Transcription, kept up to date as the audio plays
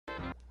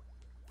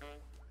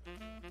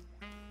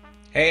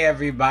Hey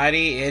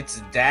everybody,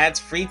 it's Dad's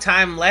Free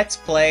Time Let's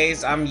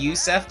Plays. I'm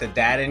Yusef, the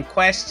dad in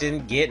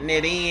question, getting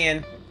it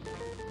in.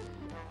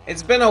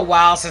 It's been a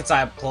while since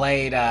I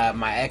played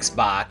my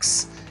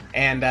Xbox,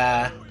 and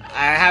I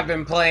have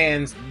been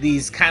playing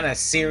these kind of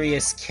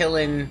serious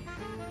killing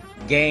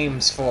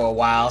games for a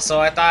while,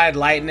 so I thought I'd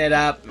lighten it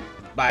up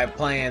by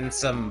playing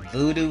some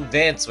Voodoo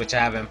Vince, which I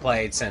haven't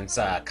played since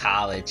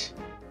college.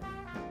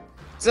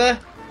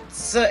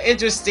 It's an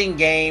interesting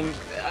game.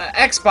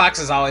 Xbox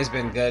has always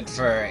been good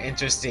for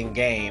interesting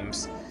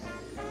games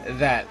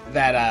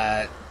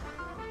that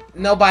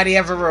nobody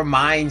ever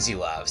reminds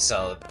you of.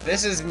 So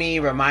this is me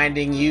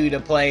reminding you to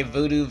play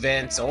Voodoo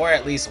Vince, or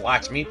at least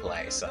watch me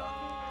play. So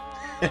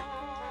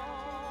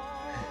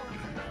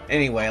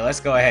anyway, let's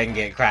go ahead and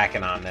get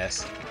cracking on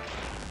this.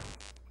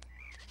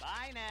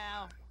 Bye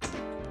now.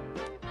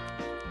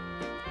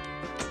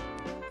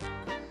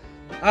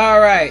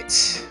 All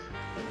right.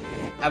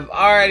 I've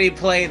already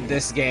played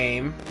this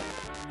game,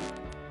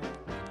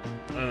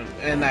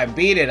 and I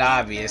beat it,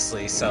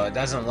 obviously, so it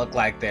doesn't look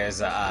like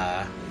there's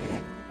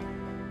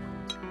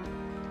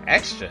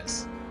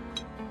extras.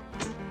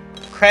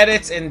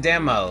 Credits and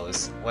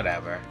demos,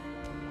 whatever.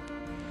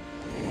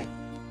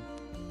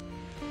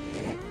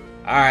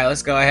 Alright,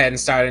 let's go ahead and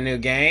start a new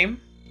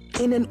game.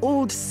 In an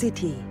old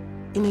city,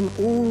 in an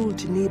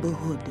old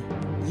neighborhood,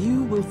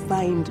 you will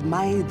find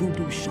my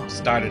voodoo shop.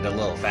 Started a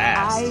little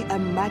fast. I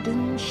am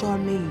Madam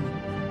Charmaine.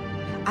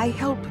 I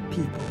help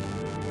people.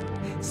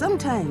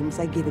 Sometimes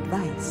I give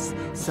advice,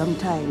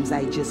 sometimes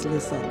I just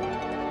listen.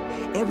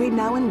 Every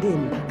now and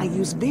then, I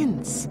use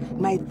Vince,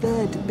 my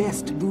third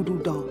best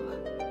voodoo doll.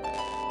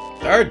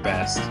 Third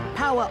best?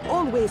 Power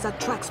always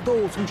attracts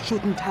those who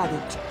shouldn't have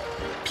it.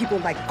 People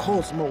like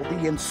Cosmo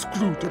the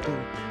Inscrutable.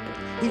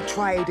 He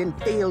tried and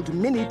failed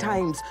many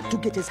times to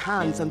get his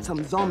hands on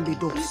some zombie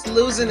dust. He's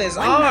losing his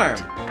One arm.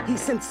 night, he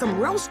sent some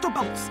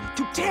roustabouts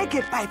to take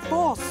it by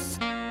force.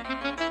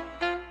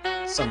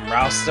 Some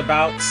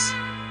roustabouts.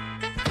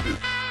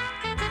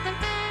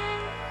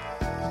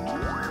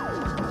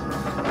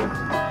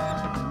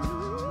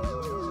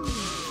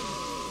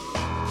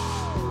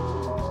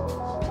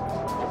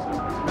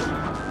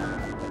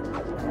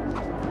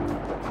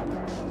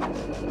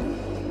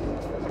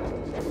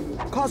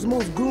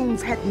 Cosmo's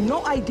goons had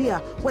no idea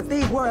what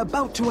they were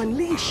about to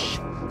unleash.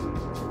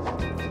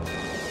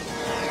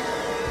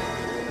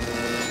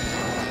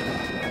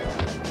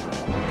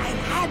 I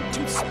had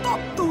to stop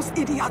those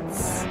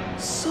idiots.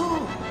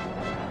 So,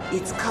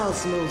 it's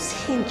Cosmo's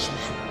henchman.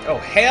 Oh,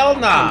 hell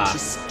nah. Come to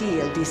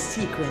steal the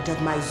secret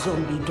of my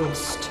zombie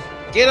dust.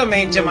 Get him,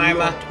 Aunt You know Jemima.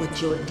 not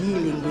what you're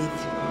dealing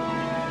with.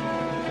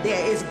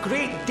 There is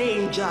great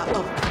danger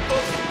of...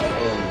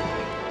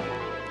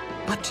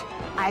 Oh, But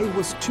I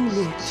was too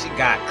late. she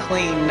got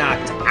clean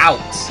knocked out.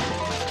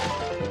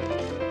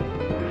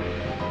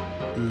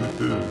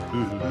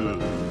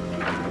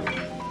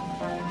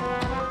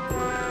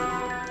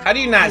 How do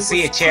you not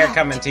see a was chair trapped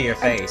coming to your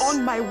and face?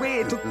 on my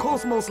way to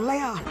Cosmo's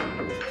lair.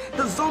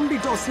 The zombie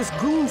dust his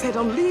goons had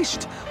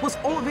unleashed was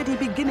already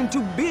beginning to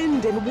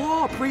bend and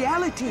warp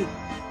reality.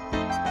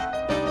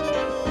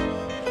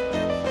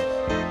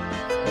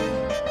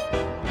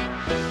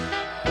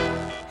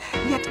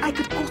 Yet I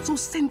could also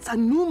sense a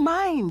new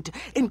mind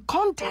in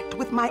contact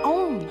with my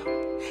own.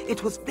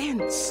 It was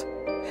Vince.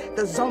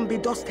 The zombie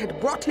dust had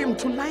brought him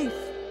to life.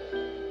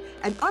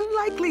 An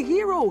unlikely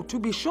hero, to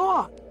be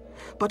sure.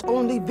 But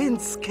only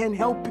Vince can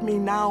help me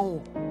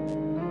now.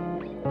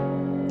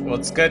 Well,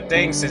 it's a good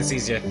thing since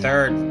he's your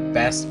third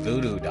best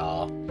voodoo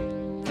doll.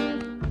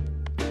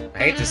 I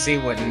hate to see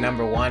what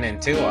number 1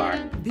 and 2 are.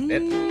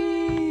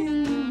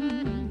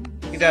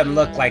 He doesn't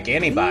look like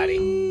anybody.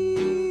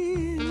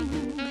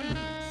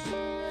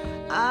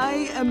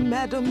 I am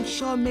Madam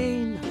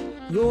Charmaine,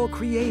 your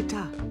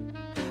creator.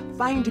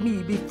 Find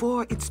me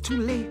before it's too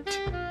late.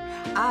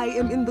 I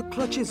am in the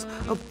clutches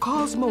of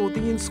Cosmo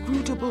the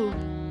Inscrutable.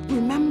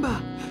 Remember,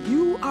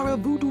 you are a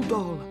voodoo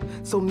doll,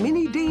 so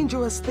many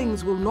dangerous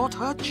things will not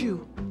hurt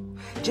you.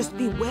 Just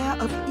beware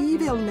of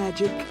evil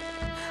magic.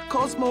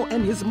 Cosmo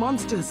and his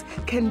monsters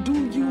can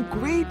do you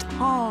great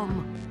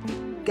harm.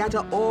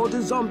 Gather all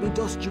the zombie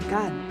dust you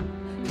can.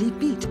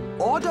 Defeat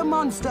all the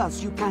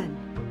monsters you can.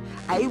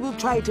 I will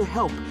try to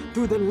help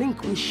through the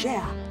link we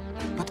share,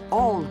 but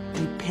all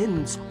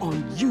depends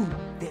on you,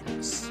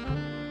 Vince.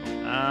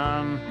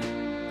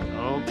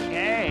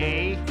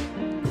 Okay.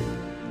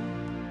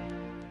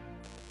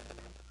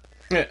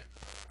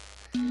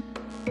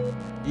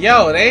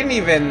 Yo, they didn't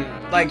even,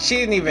 like, she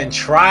didn't even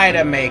try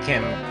to make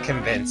him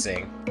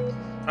convincing.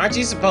 Aren't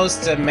you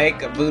supposed to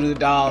make a voodoo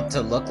doll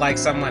to look like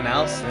someone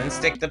else and then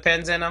stick the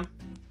pins in them?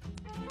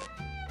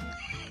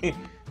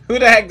 Who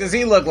the heck does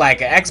he look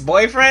like? An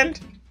ex-boyfriend?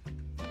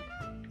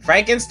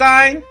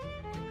 Frankenstein?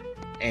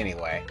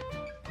 Anyway.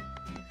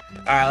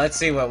 Alright, let's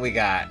see what we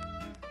got.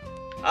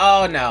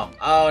 Oh no,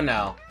 oh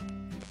no.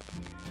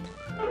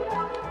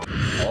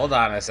 Hold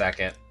on a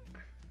second.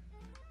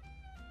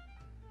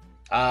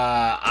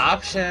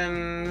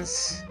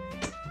 Options.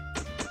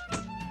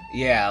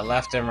 Yeah,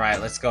 left and right.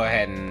 Let's go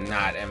ahead and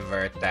not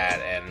invert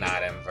that and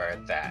not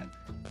invert that.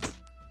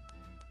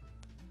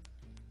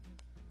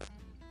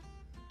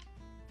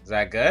 Is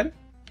that good?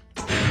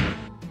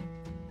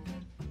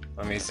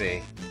 Let me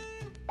see.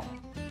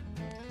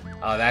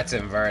 Oh, that's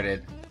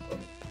inverted.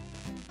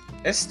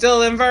 It's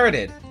still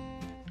inverted.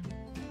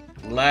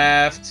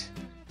 Left.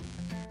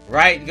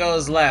 Right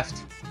goes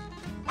left.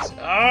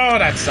 Oh,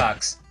 that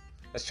sucks.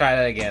 Let's try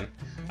that again.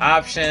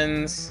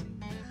 Options.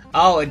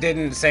 Oh, it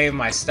didn't save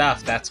my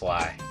stuff, that's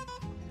why.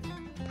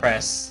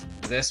 Press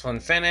this one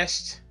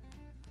finished.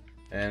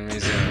 And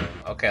resume.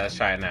 Okay, let's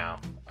try it now.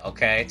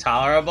 Okay,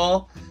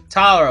 tolerable?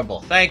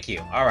 Tolerable, thank you.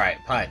 Alright,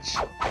 punch.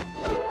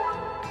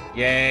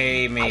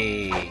 Yay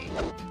me.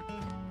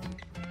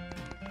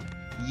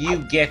 You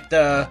get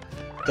the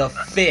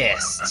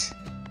fist.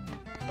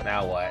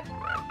 Now what?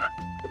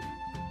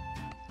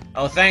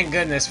 Oh, thank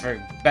goodness for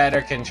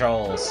better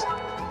controls.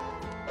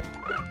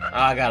 Oh,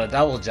 I got a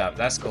double jump,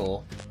 that's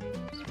cool.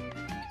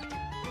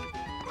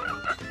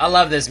 I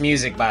love this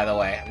music, by the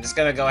way. I'm just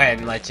gonna go ahead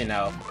and let you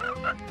know.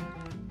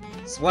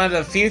 It's one of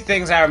the few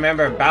things I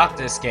remember about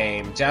this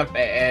game. Jump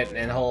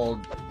and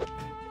hold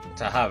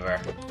to hover.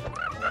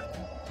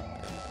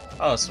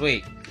 Oh,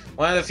 sweet.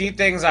 One of the few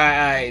things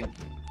I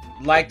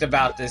liked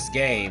about this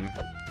game...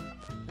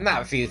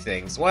 Not a few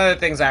things. One of the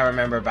things I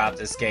remember about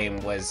this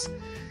game was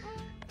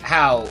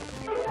how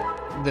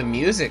the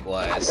music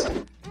was.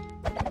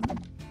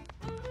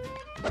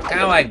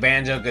 Kind of like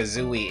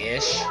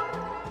Banjo-Kazooie-ish.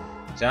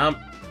 Jump,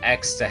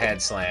 X to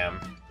head slam.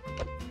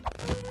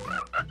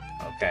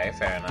 Okay,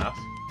 fair enough.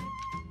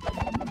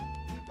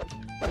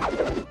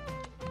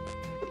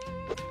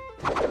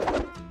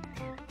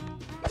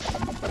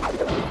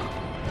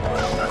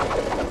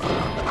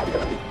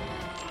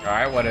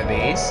 Alright, what are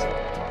these?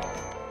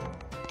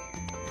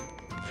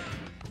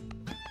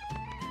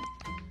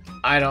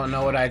 I don't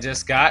know what I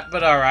just got,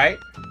 but alright.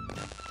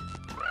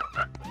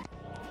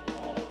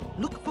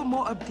 Look for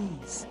more of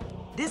these.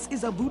 This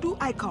is a voodoo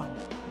icon.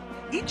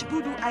 Each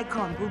voodoo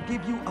icon will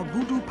give you a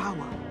voodoo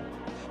power.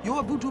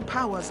 Your voodoo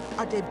powers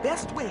are the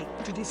best way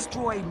to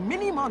destroy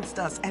many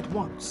monsters at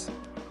once.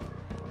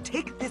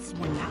 Take this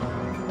one now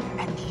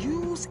and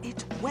use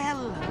it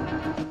well.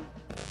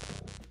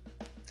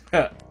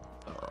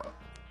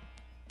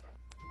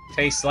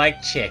 Tastes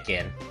like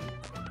chicken.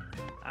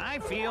 I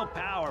feel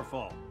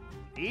powerful.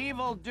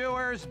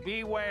 Evildoers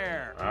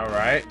beware.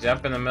 Alright,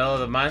 jump in the middle of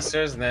the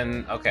monsters, and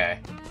then, okay.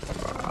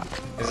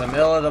 There's the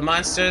middle of the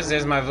monsters,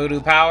 there's my voodoo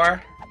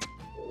power.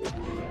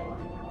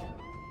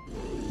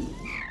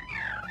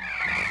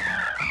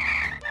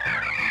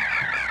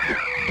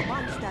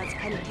 Monsters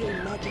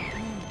contain magic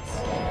beads.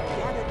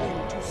 Gather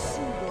them to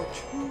see your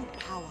true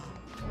power.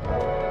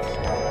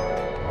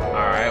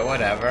 Alright,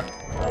 whatever.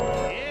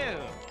 Ew,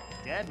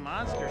 dead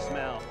monster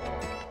smell.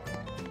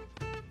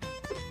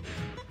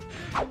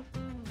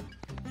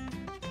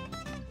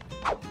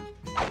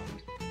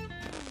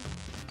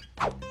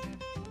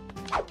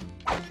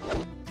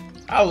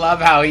 I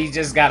love how he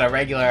just got a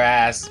regular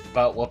ass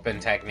butt whooping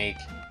technique.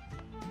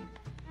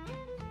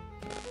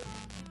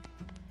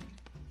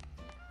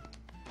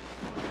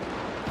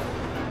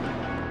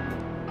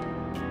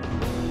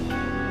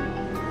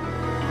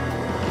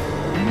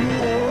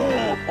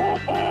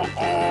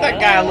 That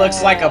guy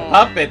looks like a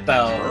puppet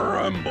though.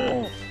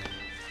 Tremble,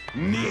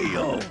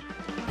 kneel.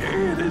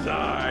 It is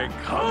I,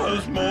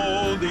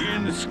 Cosmo the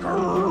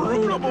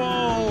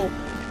Inscrutable.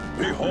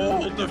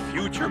 Behold the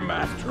future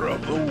master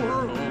of the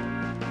world.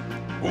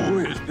 Who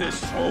is this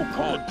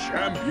so-called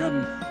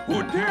champion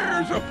who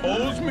dares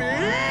oppose me?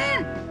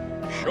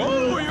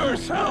 Show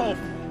yourself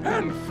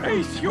and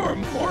face your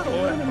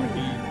mortal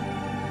enemy.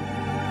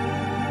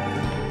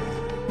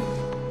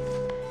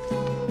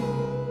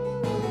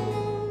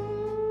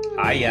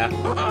 Hiya.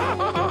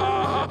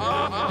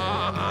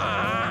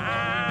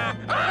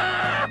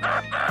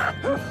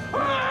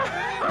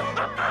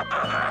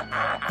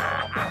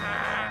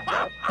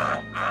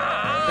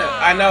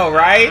 I know,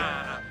 right?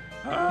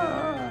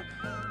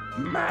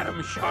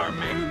 Madam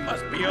Charmaine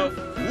must be a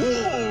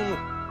fool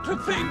to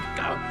think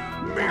a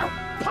mere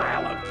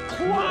pile of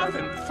cloth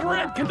and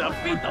thread can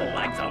defeat the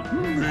likes of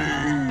me.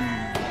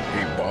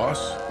 Hey,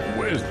 boss,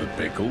 where's the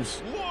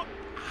pickles? Look,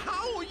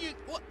 how are you...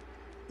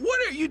 What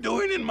are you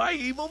doing in my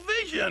evil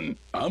vision?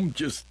 I'm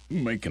just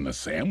making a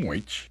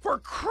sandwich. For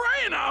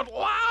crying out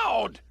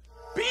loud!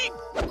 Be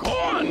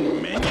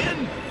gone,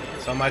 minion!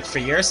 So much for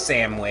your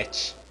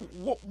sandwich.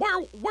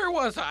 Where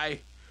was I?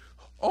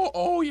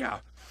 Oh yeah.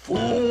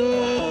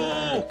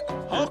 Fool!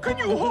 How can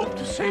you hope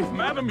to save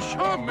Madam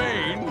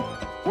Charmaine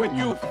when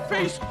you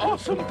face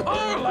awesome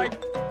power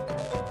like...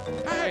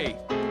 Hey!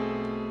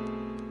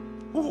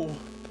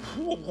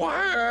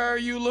 Why are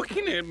you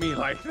looking at me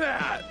like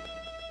that?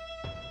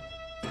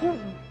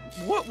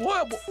 What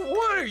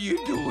are you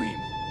doing?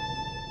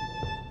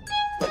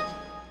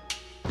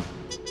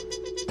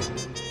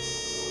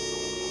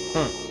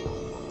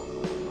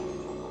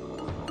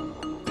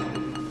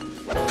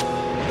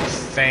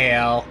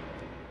 Fail.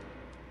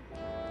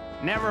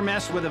 Never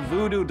mess with a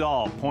voodoo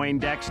doll,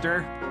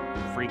 Poindexter.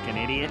 Freaking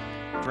idiot.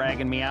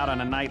 dragging me out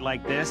on a night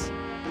like this.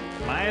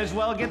 Might as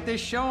well get this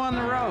show on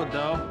the road,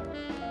 though.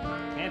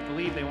 Can't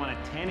believe they want a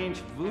 10-inch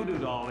voodoo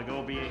doll to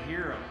go be a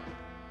hero.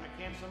 Why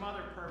can't some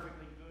other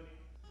perfectly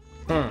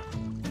good...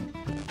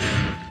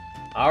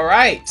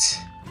 Alright.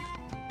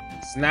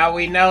 So now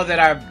we know that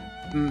our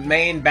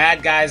main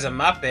bad guy's a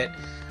Muppet.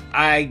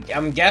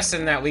 I'm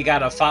guessing that we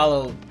gotta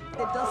follow...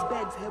 The dust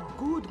bags have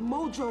good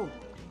mojo.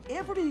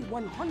 Every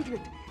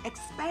 100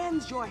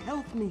 expands your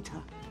health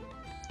meter.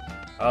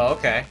 Oh,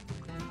 okay.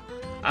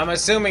 I'm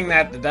assuming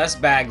that the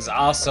dust bags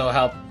also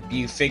help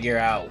you figure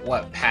out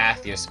what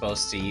path you're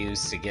supposed to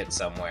use to get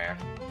somewhere.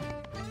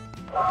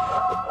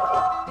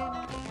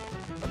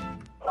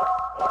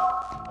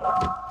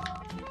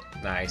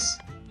 Nice.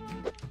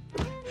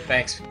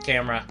 Thanks,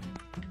 camera.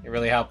 You're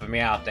really helping me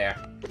out there.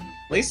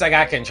 At least I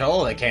got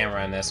control of the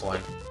camera in this one.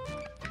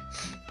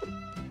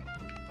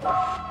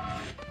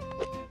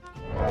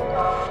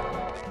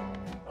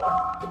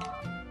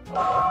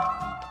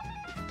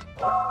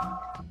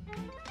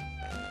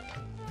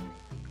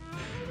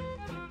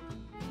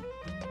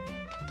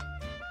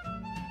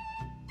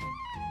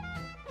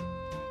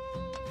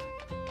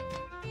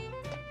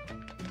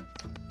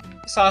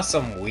 Saw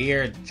some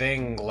weird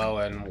thing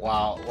glowing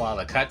while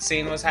the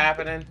cutscene was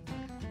happening.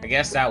 I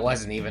guess that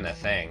wasn't even a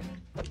thing.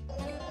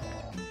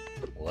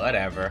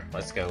 Whatever.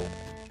 Let's go.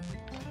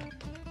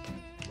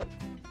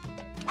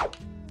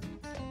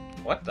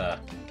 What the?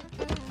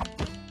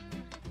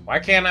 Why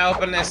can't I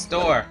open this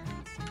door?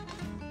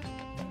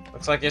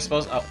 Looks like you're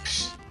supposed. Oh,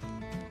 psh.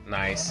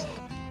 Nice.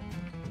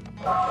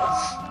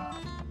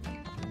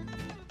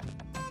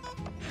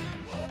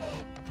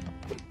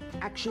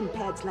 Action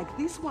pads like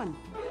this one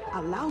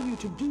allow you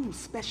to do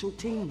special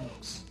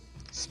things.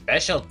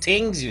 Special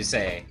things, you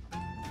say?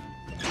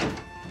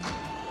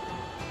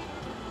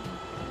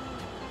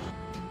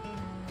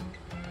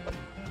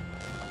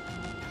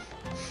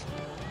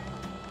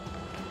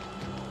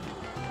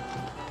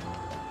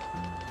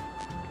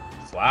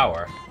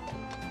 Flower.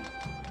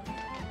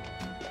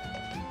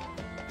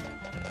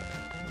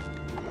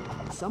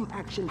 Some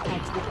action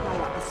pads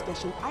require a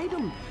special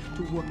item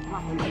to work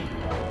properly.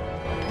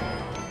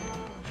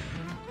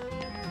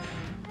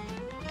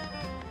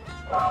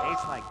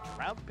 Tastes like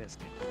trout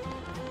biscuit.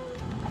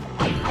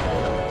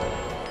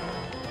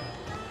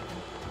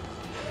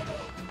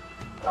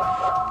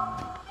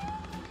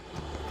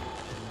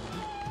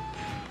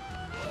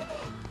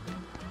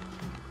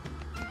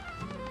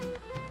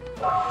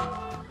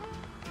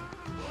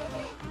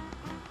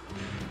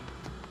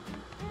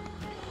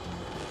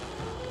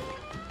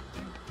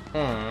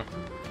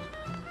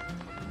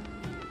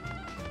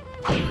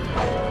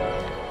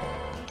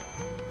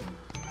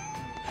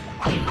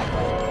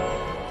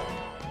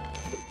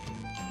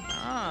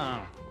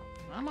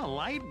 I'm a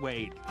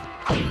lightweight.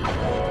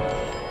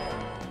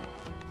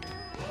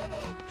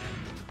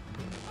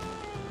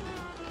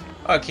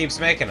 Oh, it keeps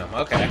making them.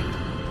 Okay.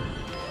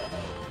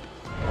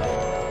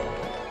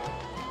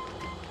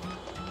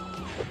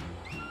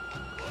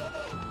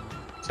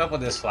 What's up with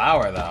this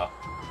flower, though?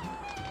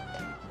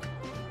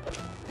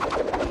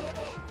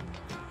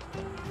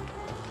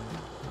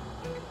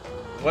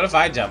 What if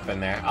I jump in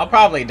there? I'll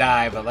probably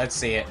die, but let's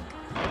see it.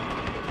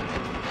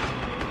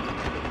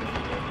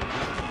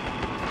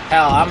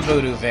 Hell, I'm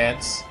Voodoo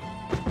Vince.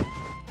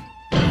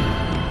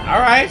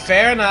 Alright,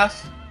 fair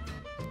enough.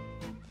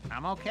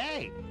 I'm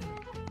okay.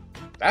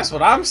 That's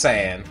what I'm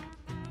saying.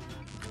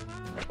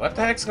 What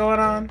the heck's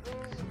going on?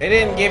 They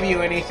didn't give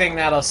you anything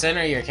that'll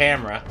center your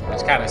camera,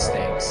 which kind of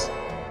stinks.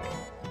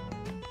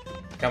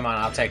 Come on,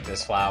 I'll take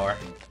this flower.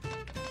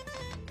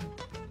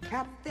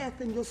 Have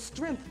faith in your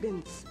strength,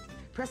 Vince.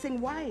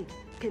 Pressing Y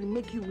can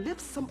make you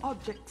lift some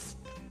objects.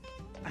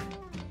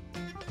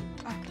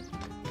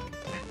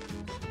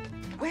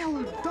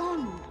 Well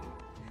done!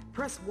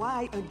 Press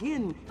Y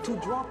again to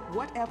drop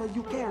whatever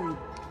you carry.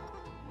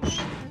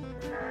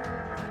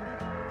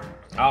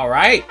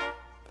 Alright.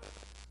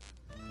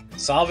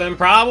 Solving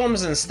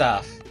problems and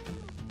stuff.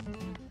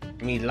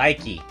 Me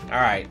likey.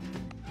 Alright.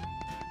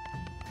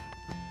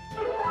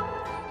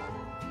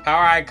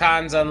 Power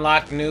icons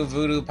unlock new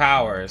voodoo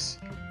powers.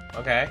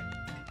 Okay.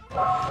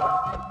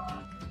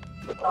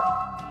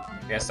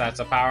 Guess that's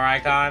a power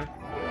icon.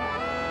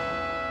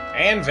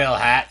 Anvil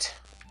hat.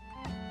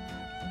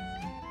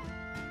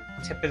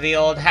 Tip of the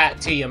old hat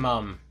to you,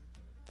 Mum.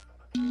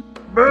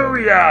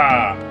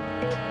 Booyah!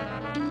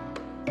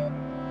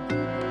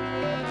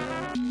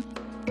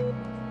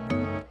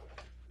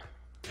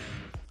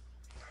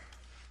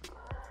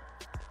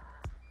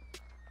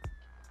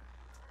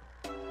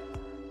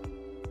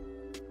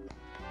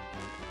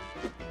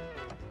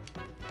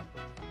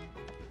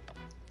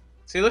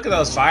 See, look at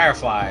those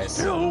fireflies.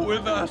 Still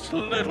with us,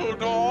 little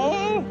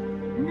doll?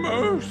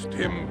 Most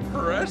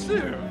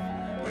impressive.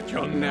 But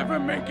you'll never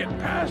make it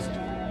past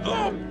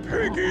the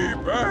piggy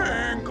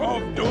bank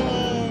of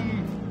doom.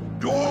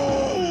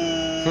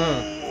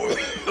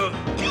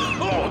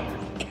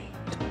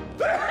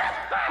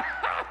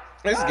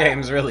 This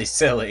game's really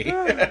silly.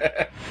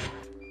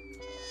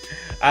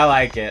 I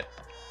like it.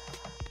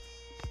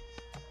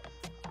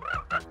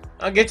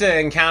 I'll get to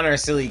encounter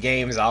silly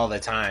games all the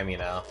time, you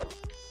know.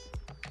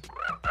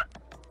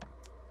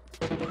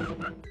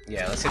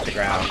 Yeah, let's hit the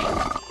ground.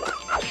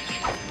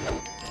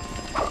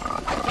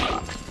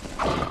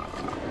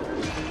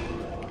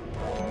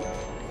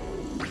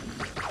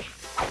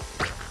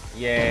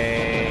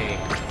 Yay.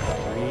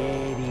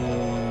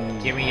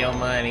 Pretty. Give me your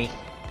money.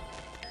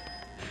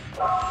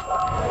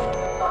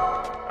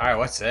 Alright,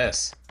 what's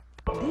this?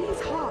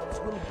 These hearts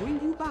will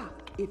bring you back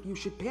if you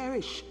should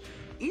perish.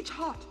 Each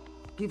heart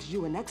gives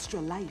you an extra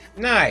life.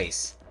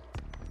 Nice.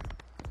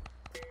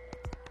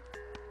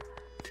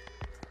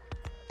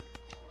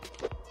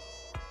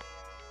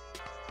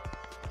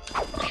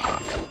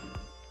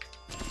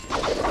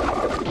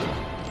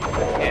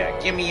 Yeah,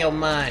 give me your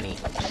money.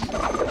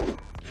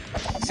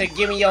 Say,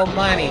 give me your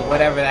money,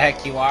 whatever the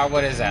heck you are.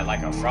 What is that,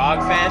 like a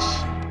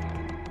frogfish?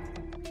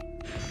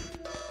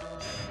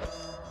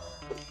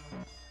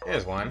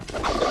 Here's one.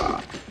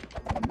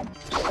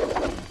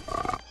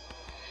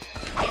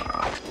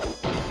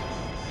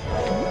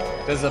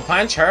 Does the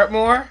punch hurt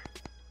more?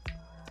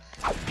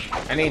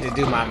 I need to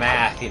do my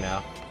math, you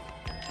know.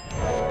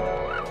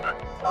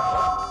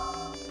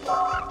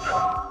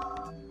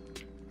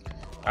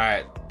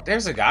 Alright,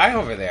 there's a guy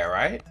over there,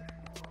 right?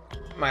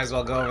 Might as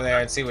well go over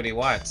there and see what he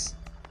wants.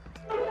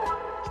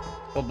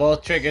 Pull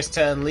both triggers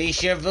to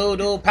unleash your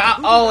voodoo power.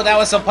 Oh, that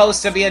was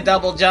supposed to be a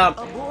double jump.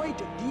 Avoid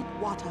deep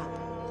water.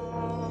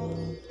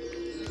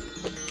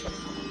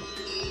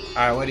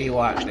 Alright, what do you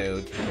want,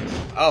 dude?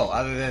 Oh,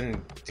 other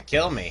than to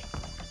kill me.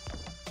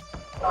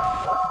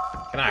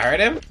 Can I hurt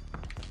him?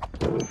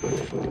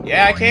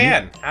 Yeah, I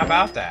can. How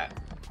about that?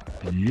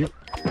 Yep.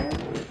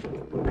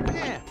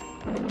 Yeah.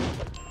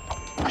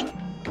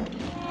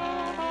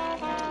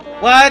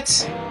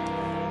 What?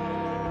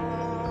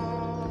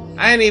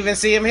 I didn't even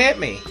see him hit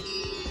me.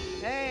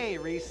 Hey,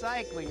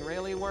 recycling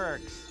really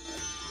works.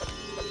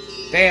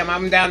 Damn,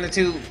 I'm down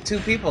to two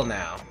people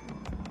now.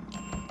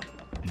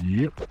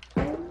 Yep.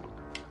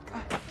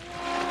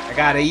 I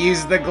gotta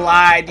use the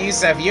glide.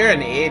 Yusef, you're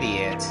an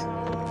idiot.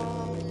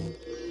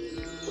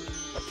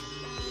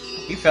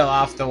 He fell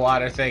off the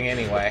water thing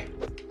anyway.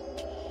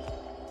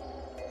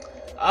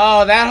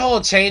 Oh, that whole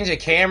change of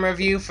camera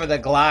view for the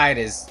glide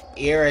is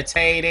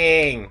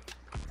irritating.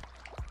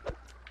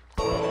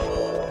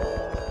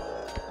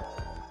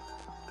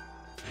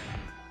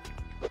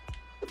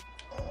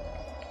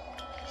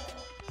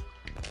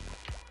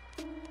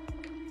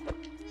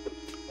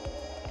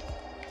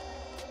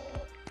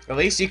 At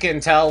least you can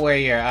tell where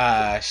your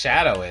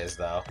shadow is,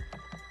 though.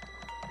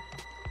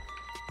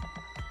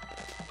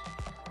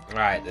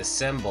 Alright, the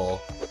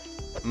symbol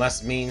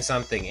must mean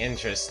something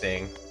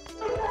interesting.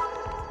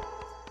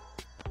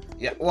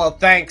 Yeah, well,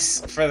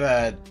 thanks for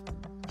the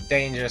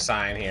danger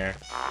sign here.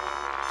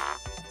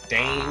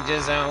 Danger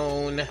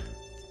zone.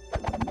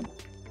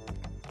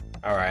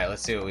 Alright,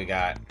 let's see what we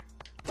got.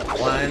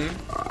 1,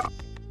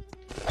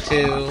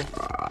 2,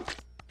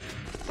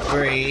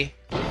 3.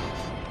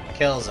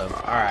 Kills him.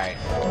 Alright.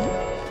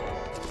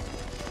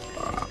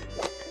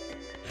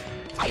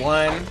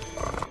 1.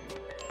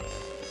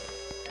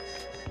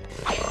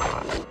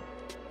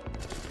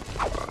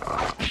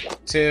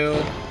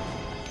 2.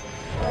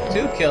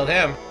 2 killed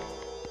him.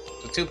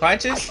 So 2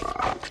 punches?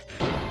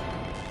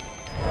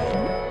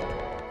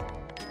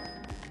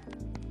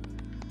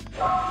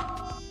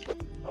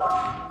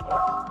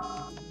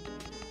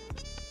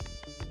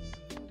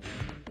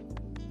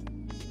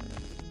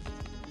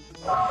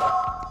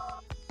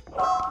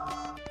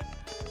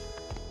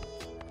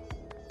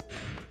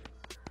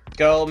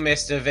 Go,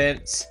 Mr.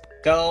 Vince.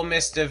 Go,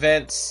 Mr.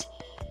 Vince.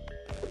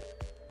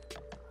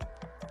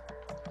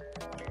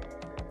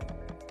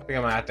 I think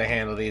I'm gonna have to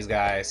handle these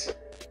guys.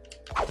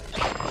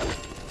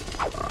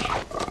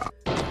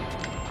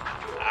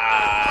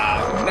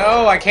 Ah,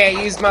 no, I can't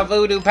use my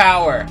voodoo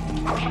power. I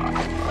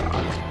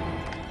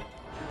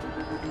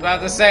was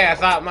about to say, I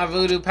thought my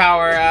voodoo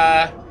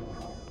power,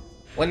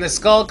 when the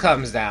skull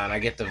comes down, I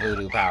get the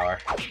voodoo power.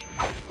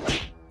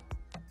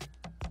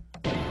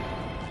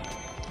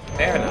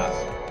 Fair enough.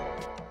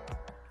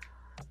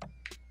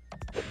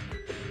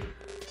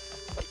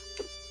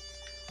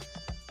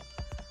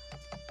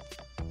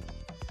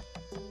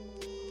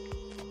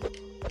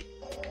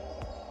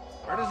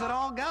 Where does it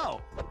all go?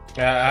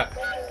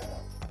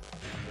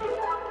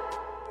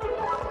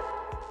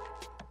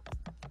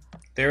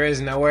 There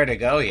is nowhere to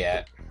go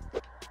yet.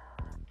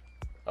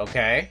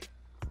 Okay.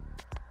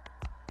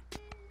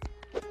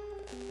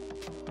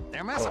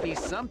 There must be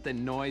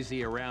something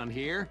noisy around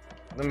here.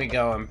 Let me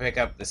go and pick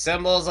up the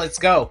symbols. Let's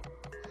go.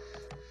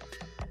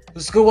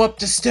 Let's go up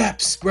the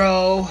steps,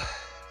 bro.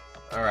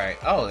 Alright.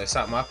 Oh, there's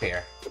something up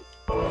here.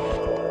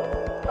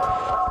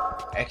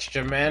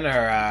 Extra men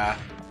are,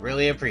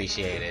 really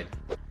appreciated.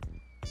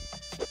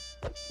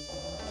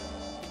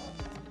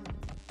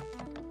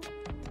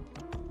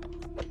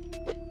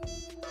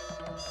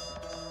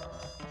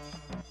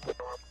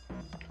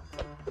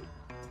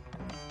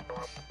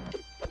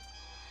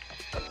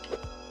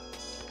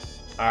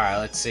 Alright,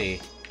 let's see.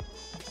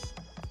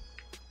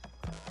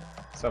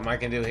 Something I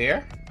can do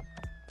here?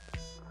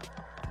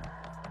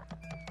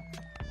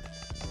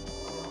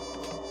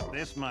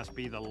 this must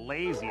be the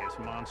laziest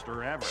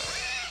monster ever.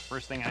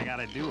 First thing I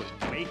gotta do is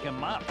wake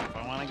him up if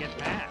I want to get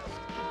past.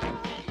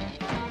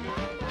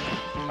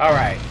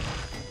 Alright.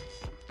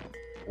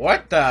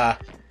 What the?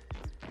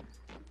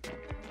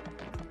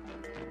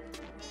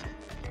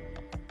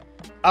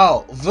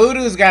 Oh,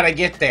 Voodoo's gotta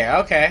get there.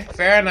 Okay,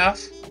 fair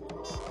enough.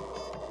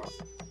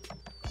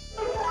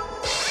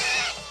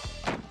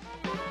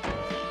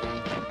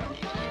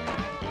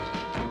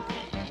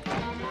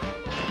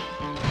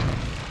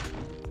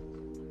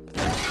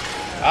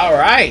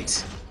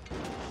 Alright.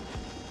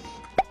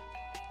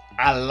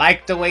 I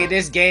like the way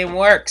this game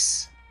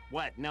works.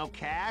 What, no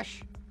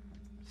cash?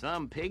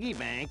 Some piggy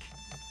bank.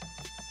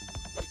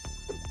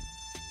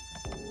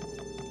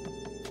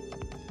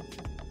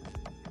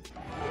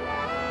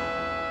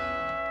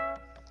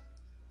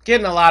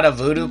 Getting a lot of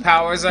voodoo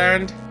powers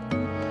earned,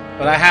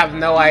 but I have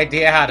no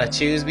idea how to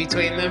choose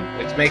between them,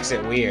 which makes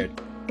it weird.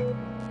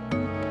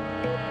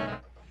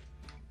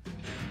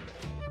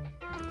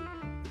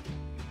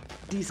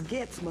 These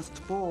gates must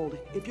fall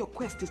if your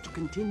quest is to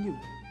continue.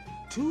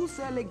 2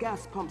 surly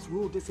gas pumps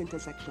rule this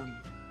intersection.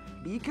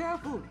 Be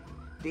careful.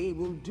 They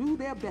will do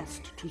their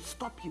best to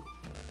stop you.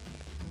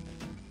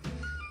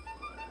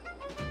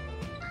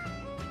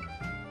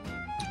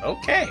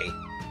 Okay.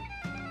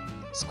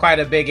 It's quite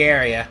a big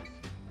area.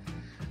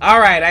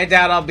 Alright, I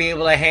doubt I'll be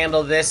able to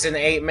handle this in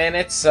 8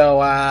 minutes, so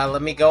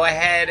let me go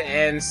ahead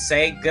and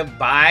say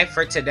goodbye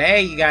for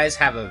today. You guys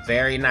have a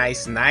very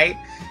nice night,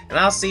 and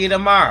I'll see you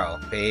tomorrow.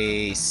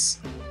 Peace.